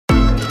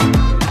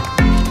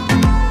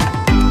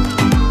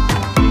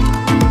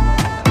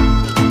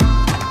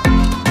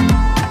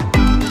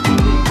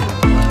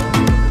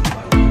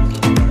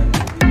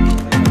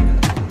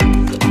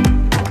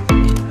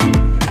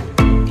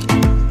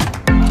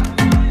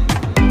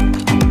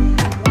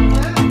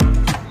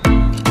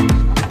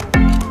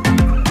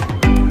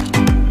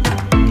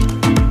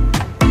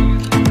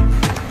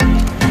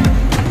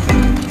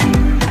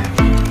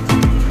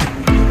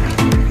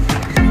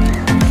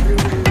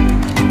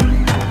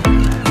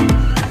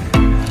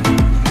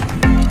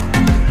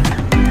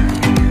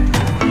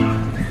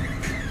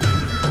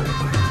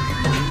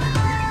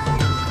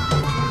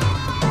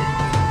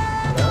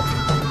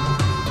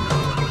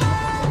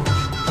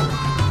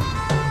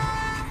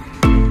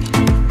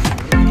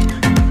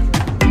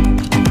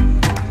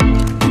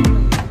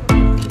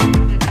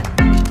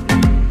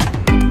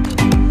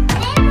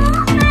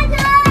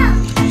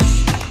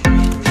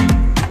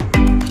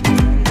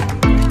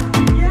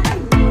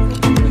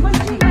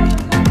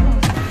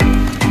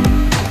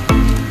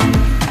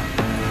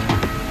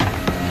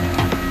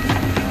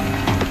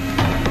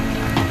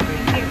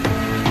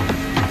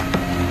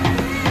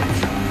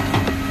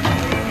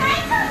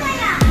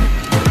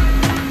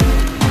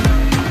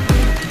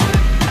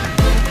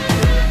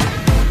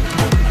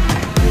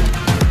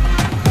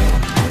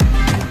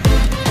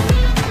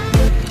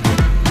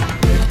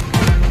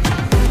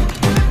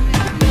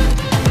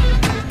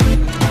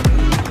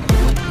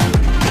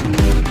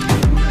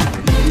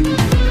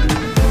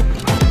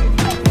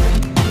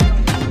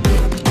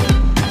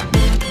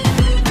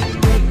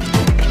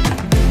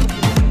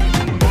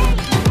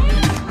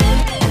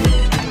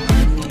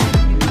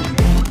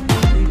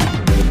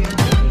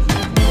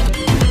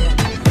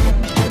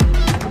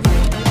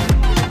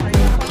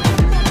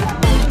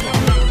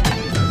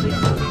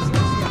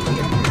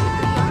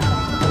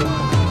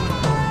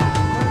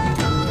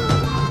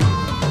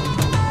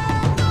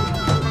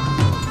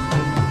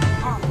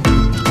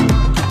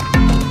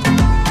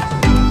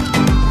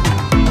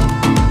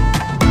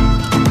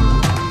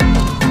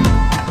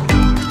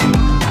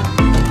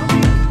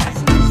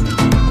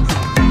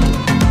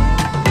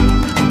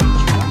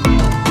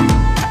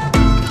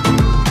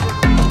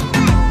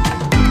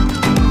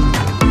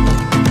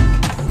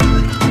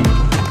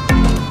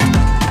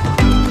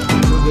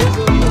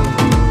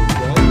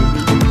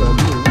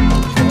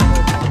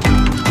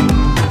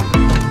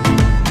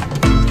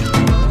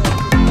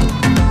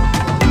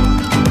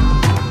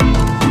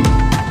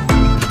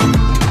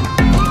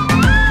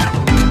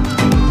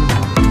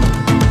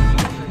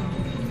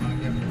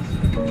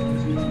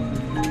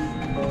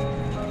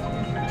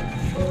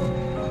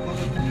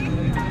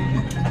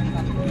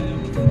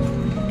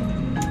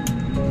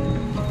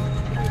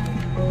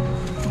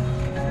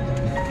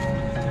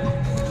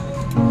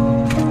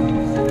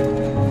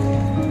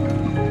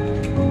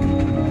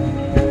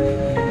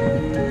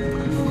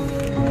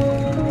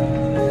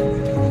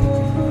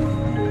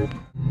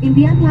In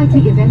the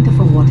unlikely event of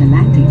a water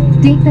landing,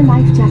 take the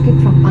life jacket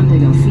from under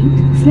your seat,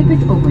 slip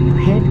it over your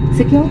head,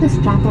 secure the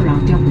strap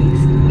around your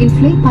waist.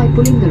 Inflate by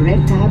pulling the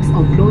red tabs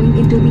or blowing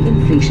into the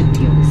inflation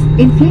tubes.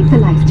 Inflate the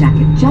life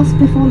jacket just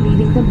before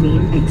leaving the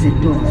main exit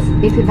doors.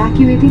 If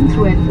evacuating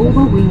through an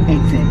overwing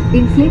exit,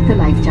 inflate the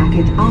life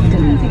jacket after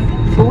leaving.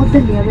 Board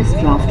the nearest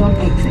raft on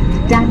exit.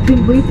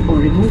 Tampering with or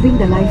removing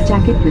the life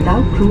jacket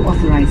without crew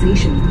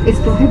authorization is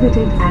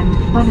prohibited and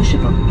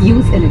punishable.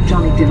 Use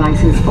electronic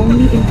devices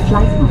only in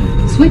flight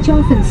mode. Switch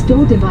off and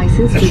store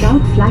devices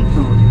without flight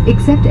mode,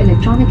 except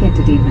electronic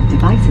entertainment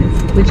devices,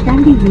 which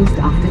can be used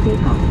after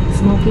takeoff.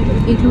 Smoking,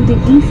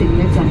 including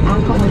e-cigarettes and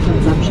alcohol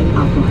consumption,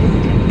 are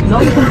prohibited.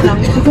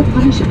 Non-compliance is a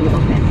punishable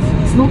offense.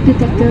 Smoke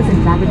detectors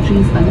in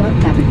lavatories alert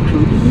cabin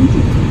crew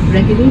immediately.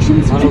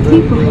 Regulations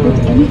strictly prohibit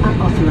any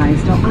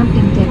unauthorized or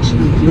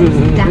unintentional use,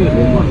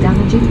 tampering or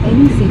damaging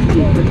any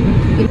safety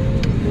equipment.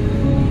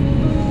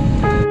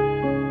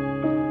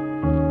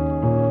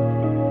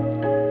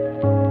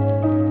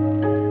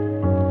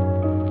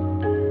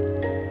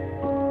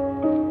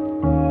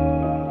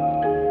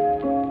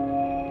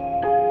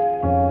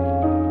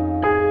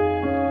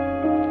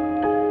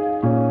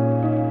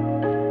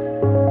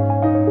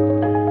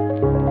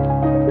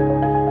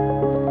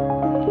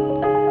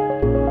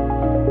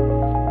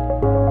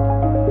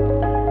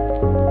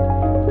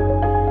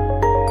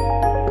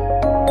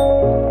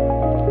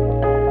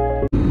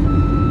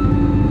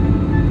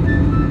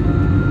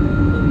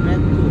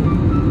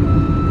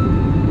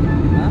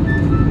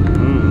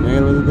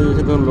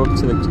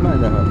 লড়ছে দেখছো না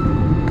দেখো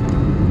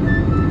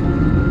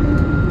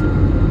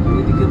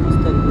এদিকে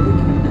মস্তার করে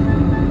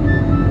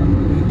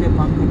এটা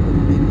পাঙ্খা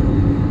করে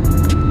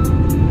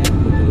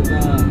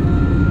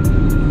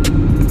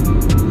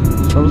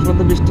সবসময়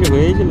তো বৃষ্টি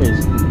হয়েই চলে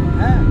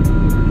হ্যাঁ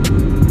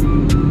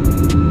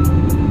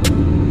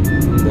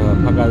দেখো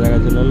ফাঁকা জায়গা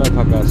চলে এলো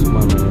ফাঁকা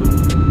সমান হয়ে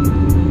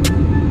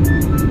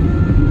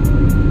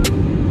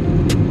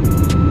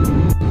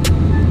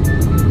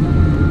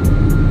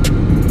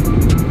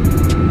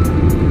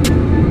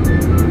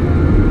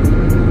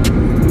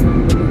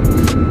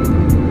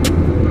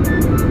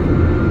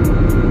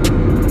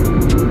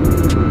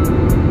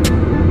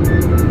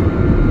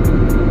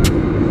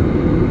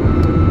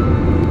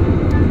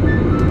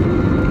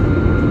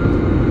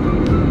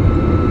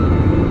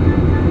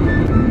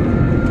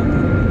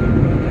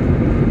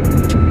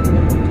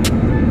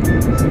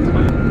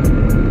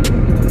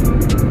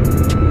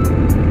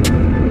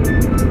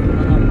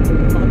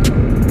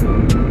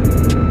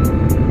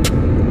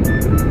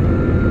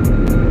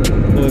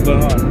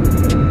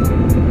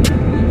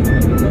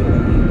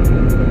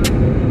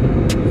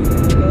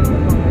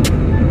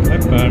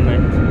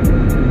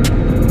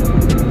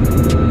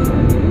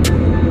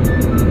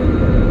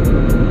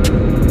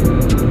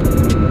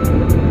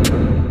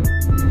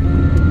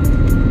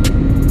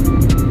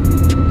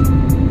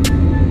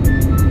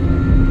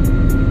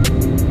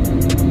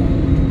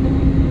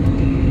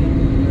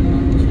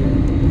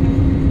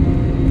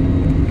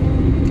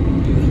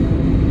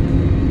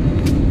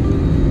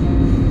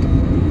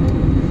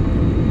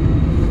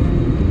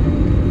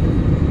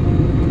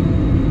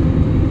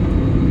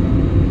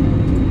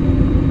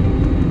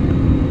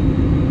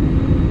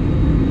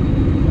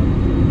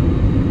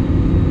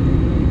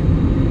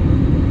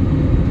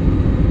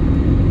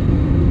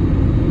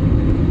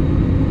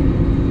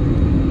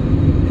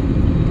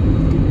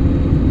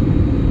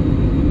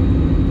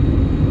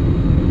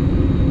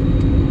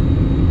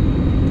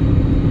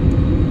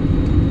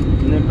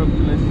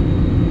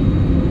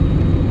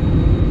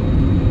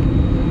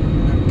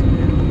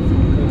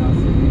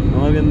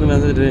গেল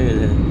মেসেজ রয়ে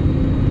গেছে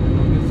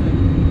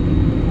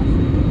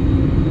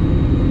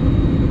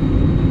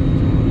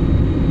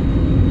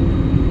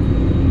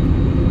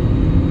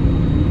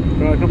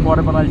একটু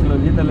পরে পড়া ছিল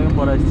জি তাহলে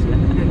পরে আসছে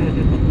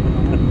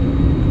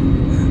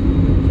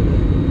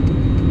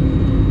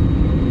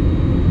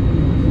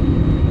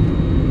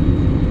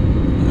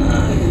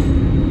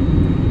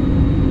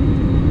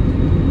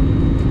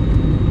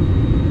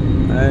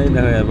এই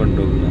দেখো এয়ারপোর্ট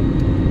ঢুকলাম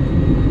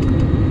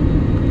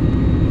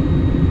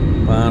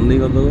পানি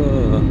কত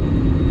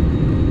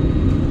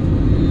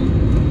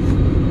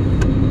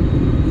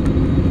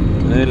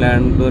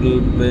लैंड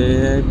पे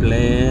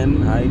plane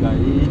hi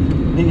guys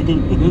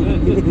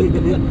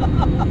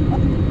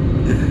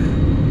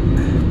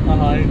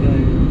hi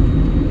guys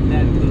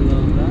land করলাম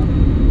আমরা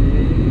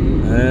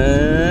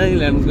এই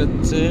ল্যান্ড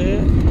করছে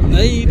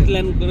এই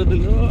ল্যান্ড করে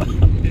দিল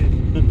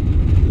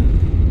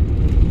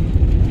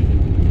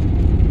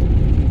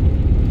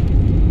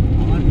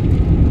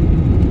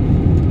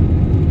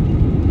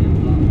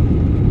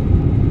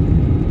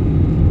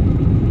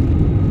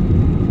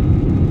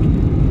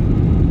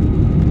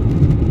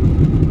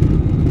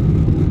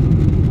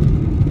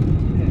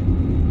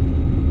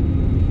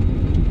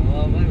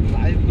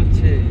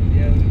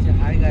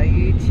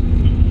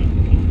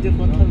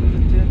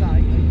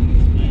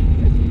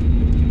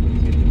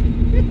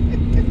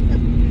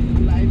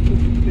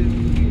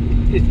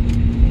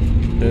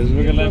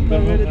फेसबुक लाइव कर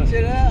रहे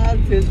हैं और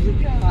फेसबुक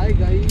के हाय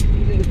गाइस